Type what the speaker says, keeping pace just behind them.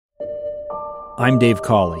I'm Dave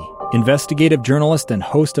Cawley, investigative journalist and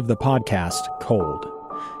host of the podcast Cold.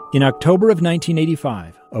 In October of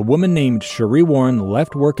 1985, a woman named Cherie Warren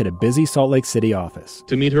left work at a busy Salt Lake City office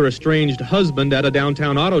to meet her estranged husband at a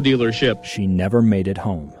downtown auto dealership. She never made it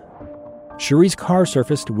home. Cherie's car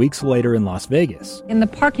surfaced weeks later in Las Vegas. In the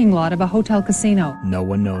parking lot of a hotel casino. No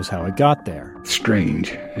one knows how it got there. Strange.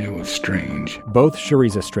 It was strange. Both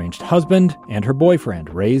Cherie's estranged husband and her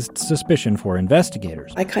boyfriend raised suspicion for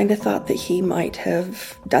investigators. I kind of thought that he might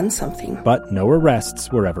have done something. But no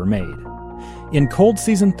arrests were ever made. In Cold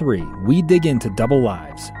Season 3, we dig into double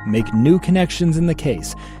lives, make new connections in the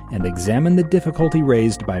case, and examine the difficulty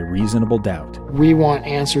raised by reasonable doubt. We want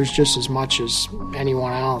answers just as much as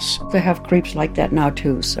anyone else. They have creeps like that now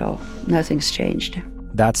too, so nothing's changed.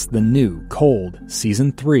 That's the new Cold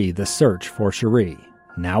Season 3, The Search for Cherie,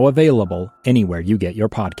 now available anywhere you get your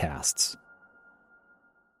podcasts.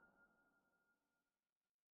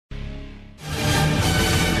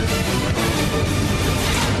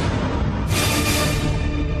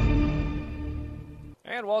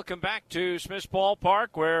 And welcome back to Smith's Ballpark,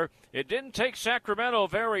 where it didn't take Sacramento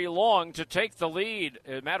very long to take the lead.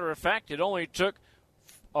 As a matter of fact, it only took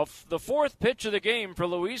the fourth pitch of the game for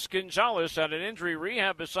Luis Gonzalez on an injury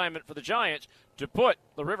rehab assignment for the Giants to put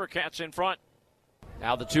the River Cats in front.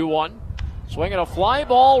 Now the 2-1. Swinging a fly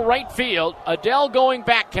ball right field. Adele going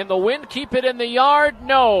back. Can the wind keep it in the yard?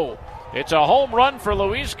 No. It's a home run for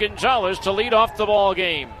Luis Gonzalez to lead off the ball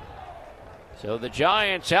game. So the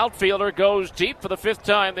Giants outfielder goes deep for the fifth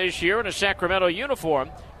time this year in a Sacramento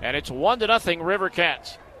uniform, and it's 1-0 River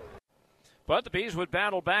Cats. But the Bees would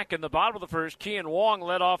battle back in the bottom of the first. Kian Wong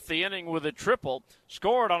led off the inning with a triple,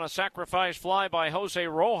 scored on a sacrifice fly by Jose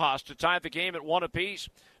Rojas to tie the game at 1 apiece.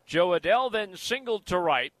 Joe Adele then singled to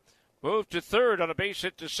right, moved to third on a base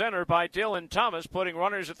hit to center by Dylan Thomas, putting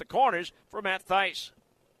runners at the corners for Matt Theis.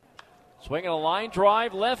 Swinging a line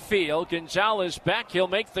drive left field. Gonzalez back. He'll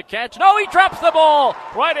make the catch. No, he drops the ball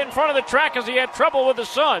right in front of the track as he had trouble with the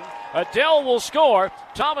sun. Adele will score.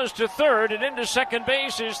 Thomas to third, and into second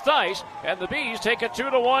base is Theis, and the Bees take a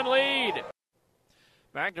 2-1 lead.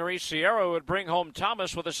 Magneuris Sierra would bring home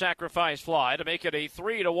Thomas with a sacrifice fly to make it a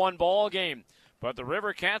 3-1 ball game. But the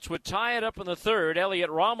River Cats would tie it up in the third.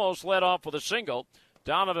 Elliot Ramos led off with a single.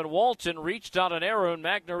 Donovan Walton reached on an arrow, and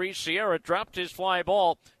Magneuris Sierra dropped his fly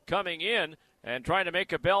ball coming in and trying to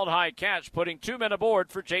make a belt-high catch, putting 2 men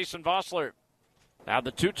aboard for Jason Vossler. Now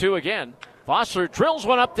the 2-2 again. Vossler drills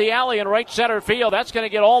one up the alley in right center field. That's going to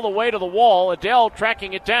get all the way to the wall. Adele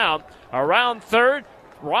tracking it down. Around third,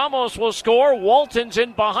 Ramos will score. Walton's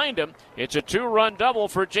in behind him. It's a 2-run double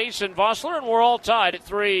for Jason Vossler, and we're all tied at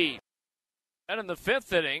 3. And in the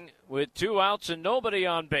fifth inning, with 2 outs and nobody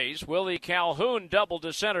on base, Willie Calhoun doubled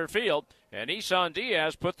to center field, and Isan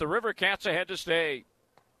Diaz put the River Cats ahead to stay.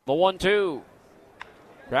 The 1-2.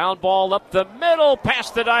 Ground ball up the middle,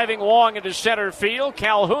 past the diving Wong into center field.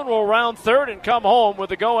 Calhoun will round third and come home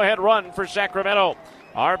with the go-ahead run for Sacramento.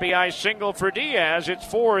 RBI single for Diaz. It's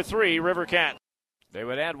 4-3 River Cats. They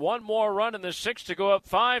would add one more run in the sixth to go up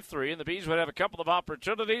 5-3, and the Bees would have a couple of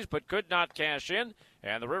opportunities but could not cash in.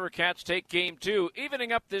 And the River Cats take game 2,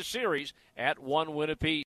 evening up this series at 1 win apiece.